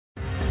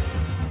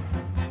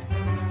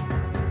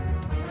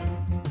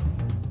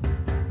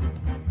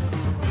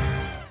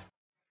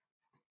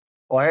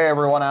Well, hey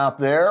everyone out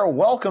there,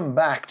 welcome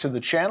back to the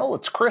channel.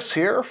 It's Chris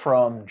here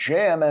from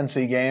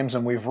JMNC Games,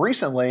 and we've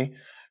recently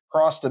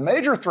crossed a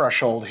major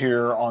threshold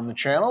here on the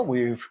channel.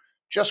 We've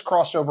just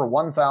crossed over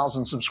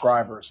 1,000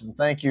 subscribers, and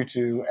thank you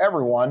to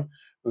everyone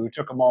who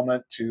took a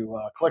moment to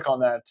click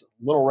on that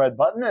little red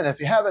button. And if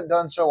you haven't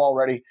done so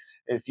already,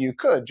 if you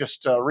could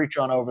just reach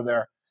on over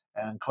there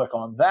and click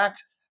on that,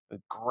 we'd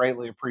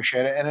greatly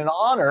appreciate it. And in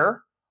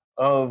honor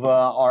of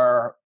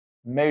our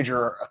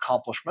major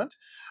accomplishment,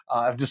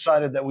 I've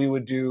decided that we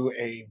would do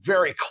a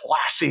very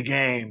classy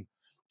game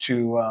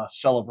to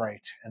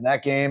celebrate. And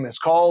that game is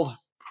called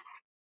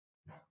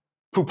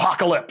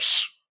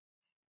Poopocalypse.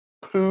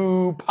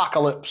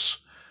 Poopocalypse.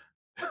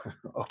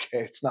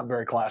 Okay, it's not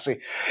very classy.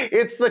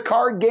 It's the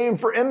card game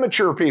for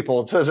immature people.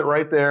 It says it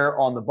right there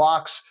on the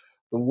box.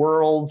 The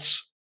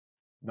world's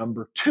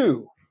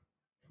 #2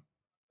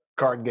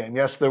 card game.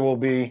 Yes, there will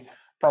be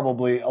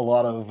probably a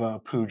lot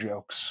of poo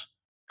jokes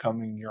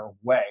coming your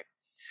way.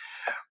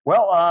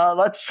 Well,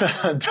 let's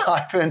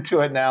dive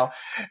into it now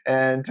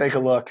and take a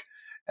look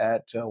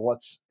at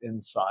what's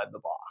inside the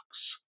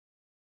box.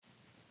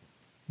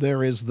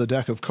 There is the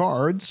deck of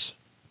cards,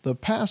 the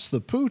Pass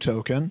the Poo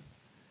token,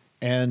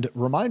 and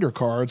reminder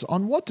cards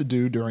on what to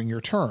do during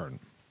your turn.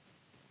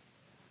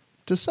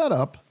 To set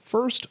up,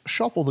 first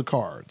shuffle the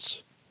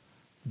cards.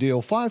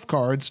 Deal 5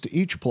 cards to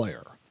each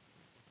player.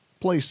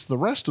 Place the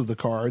rest of the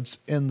cards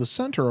in the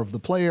center of the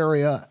play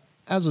area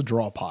as a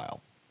draw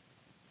pile.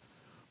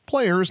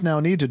 Players now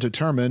need to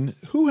determine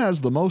who has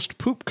the most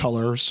poop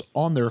colors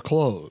on their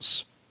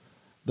clothes.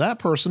 That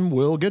person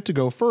will get to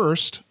go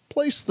first.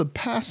 Place the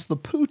Pass the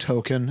Poo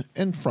token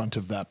in front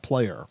of that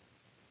player.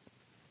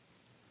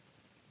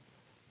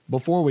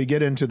 Before we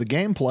get into the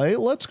gameplay,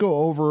 let's go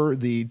over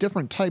the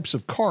different types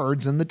of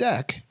cards in the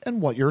deck and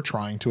what you're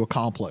trying to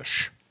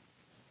accomplish.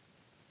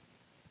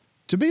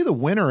 To be the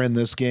winner in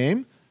this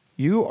game,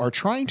 you are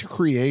trying to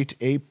create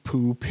a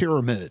poo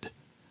pyramid,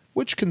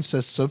 which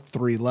consists of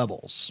 3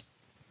 levels.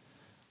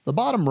 The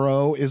bottom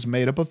row is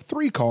made up of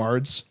 3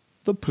 cards,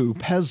 the Poo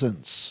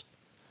Peasants,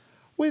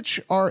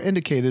 which are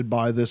indicated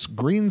by this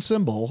green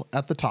symbol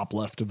at the top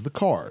left of the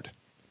card.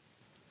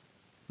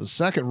 The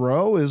second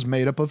row is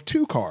made up of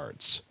 2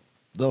 cards,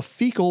 the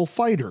Fecal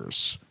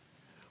Fighters,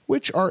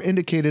 which are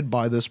indicated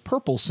by this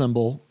purple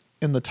symbol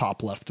in the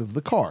top left of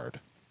the card.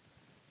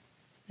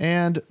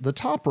 And the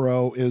top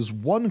row is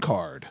 1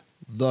 card,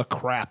 the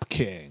Crap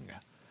King,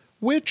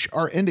 which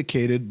are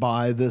indicated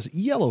by this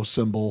yellow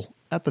symbol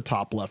at the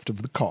top left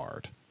of the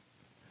card.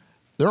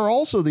 There are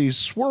also these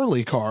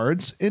swirly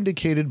cards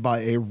indicated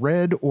by a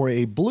red or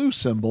a blue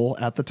symbol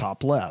at the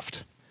top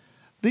left.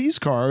 These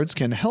cards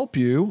can help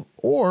you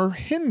or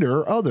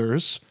hinder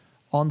others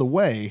on the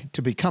way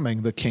to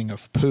becoming the King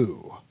of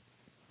Poo.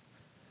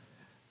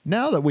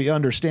 Now that we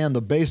understand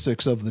the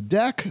basics of the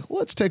deck,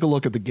 let's take a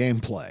look at the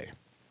gameplay.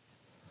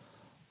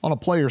 On a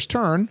player's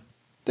turn,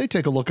 they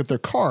take a look at their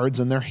cards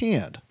in their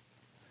hand.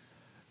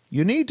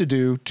 You need to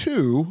do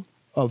 2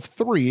 of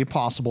 3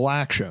 possible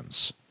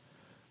actions.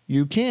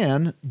 You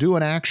can do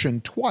an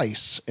action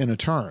twice in a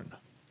turn.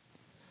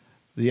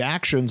 The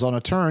actions on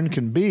a turn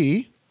can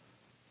be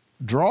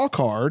draw a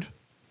card,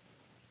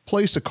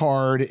 place a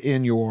card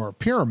in your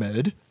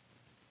pyramid,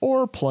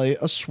 or play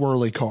a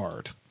swirly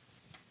card.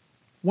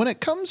 When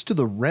it comes to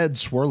the red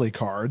swirly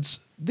cards,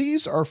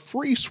 these are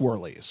free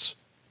swirlies,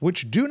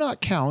 which do not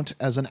count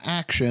as an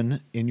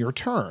action in your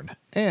turn,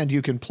 and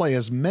you can play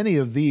as many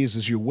of these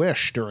as you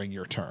wish during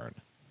your turn.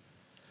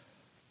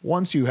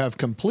 Once you have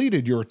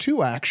completed your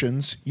 2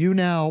 actions, you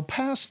now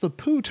pass the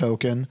Poo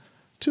token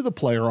to the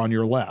player on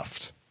your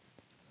left.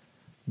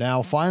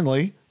 Now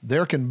finally,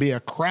 there can be a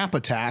crap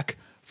attack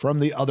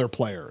from the other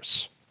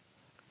players.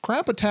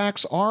 Crap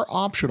attacks are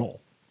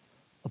optional.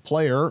 A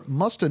player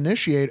must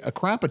initiate a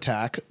crap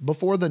attack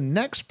before the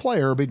next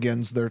player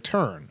begins their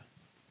turn.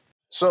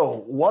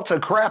 So, what's a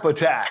crap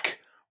attack?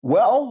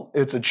 Well,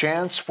 it's a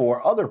chance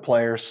for other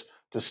players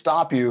to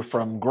stop you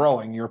from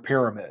growing your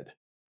pyramid.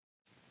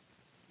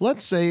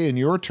 Let's say in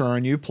your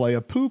turn you play a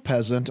Poo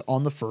Peasant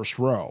on the first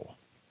row.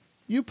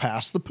 You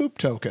pass the Poop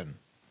token.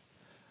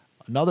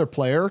 Another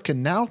player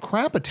can now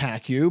crap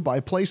attack you by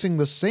placing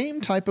the same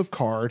type of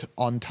card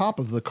on top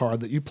of the card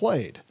that you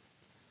played.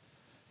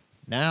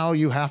 Now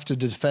you have to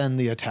defend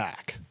the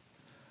attack.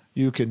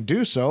 You can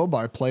do so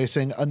by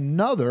placing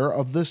another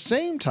of the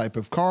same type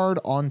of card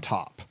on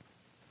top.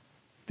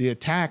 The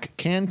attack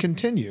can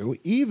continue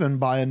even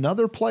by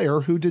another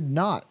player who did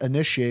not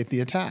initiate the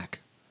attack.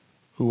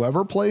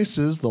 Whoever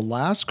places the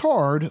last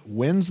card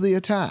wins the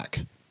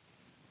attack.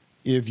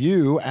 If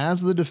you,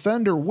 as the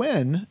defender,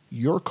 win,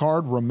 your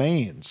card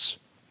remains.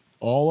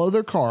 All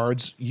other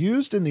cards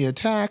used in the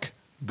attack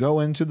go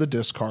into the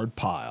discard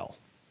pile.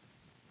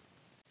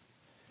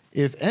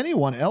 If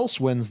anyone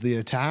else wins the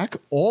attack,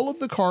 all of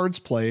the cards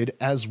played,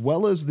 as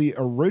well as the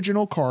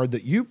original card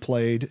that you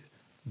played,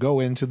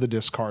 go into the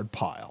discard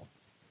pile.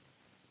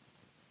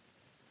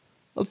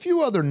 A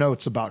few other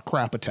notes about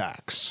crap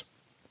attacks.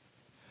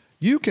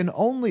 You can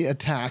only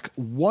attack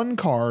 1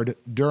 card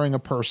during a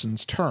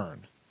person's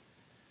turn.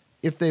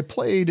 If they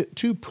played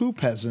 2 Poo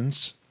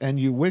Peasants and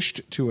you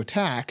wished to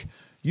attack,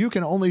 you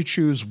can only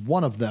choose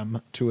one of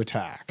them to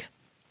attack.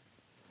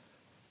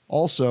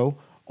 Also,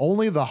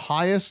 only the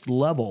highest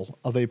level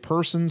of a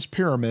person's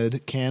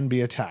pyramid can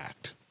be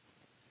attacked.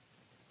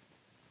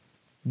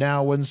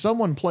 Now, when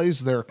someone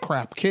plays their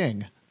Crap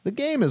King, the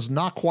game is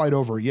not quite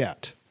over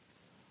yet.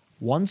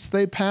 Once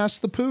they pass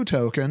the Poo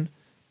token,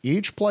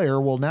 each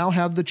player will now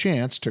have the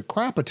chance to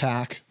crap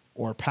attack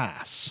or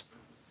pass.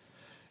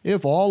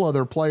 If all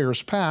other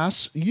players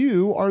pass,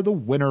 you are the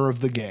winner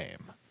of the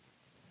game.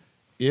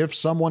 If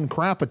someone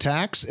crap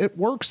attacks, it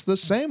works the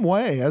same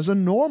way as a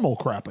normal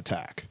crap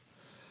attack.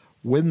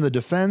 Win the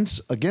defense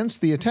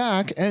against the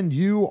attack and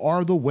you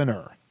are the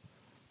winner.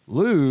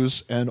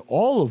 Lose and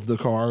all of the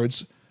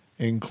cards,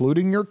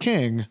 including your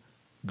king,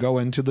 go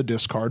into the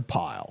discard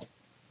pile.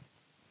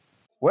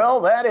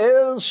 Well, that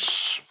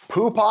is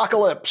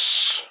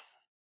Poopocalypse.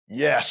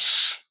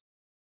 Yes,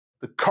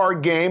 the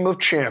card game of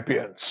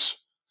champions.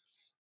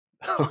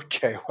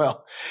 Okay,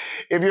 well,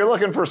 if you're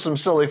looking for some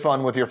silly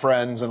fun with your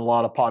friends and a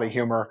lot of potty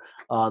humor,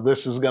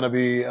 this is going to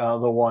be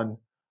the one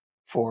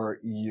for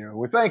you.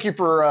 We thank you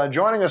for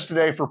joining us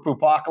today for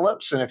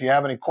Poopocalypse, and if you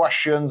have any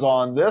questions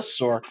on this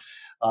or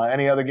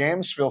any other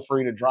games, feel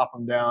free to drop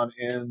them down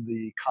in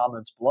the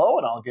comments below,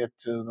 and I'll get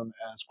to them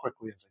as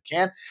quickly as I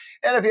can.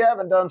 And if you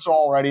haven't done so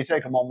already,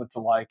 take a moment to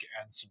like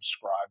and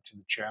subscribe to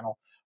the channel.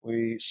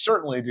 We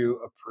certainly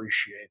do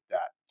appreciate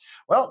that.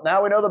 Well,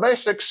 now we know the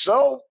basics,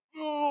 so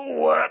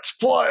let's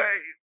play.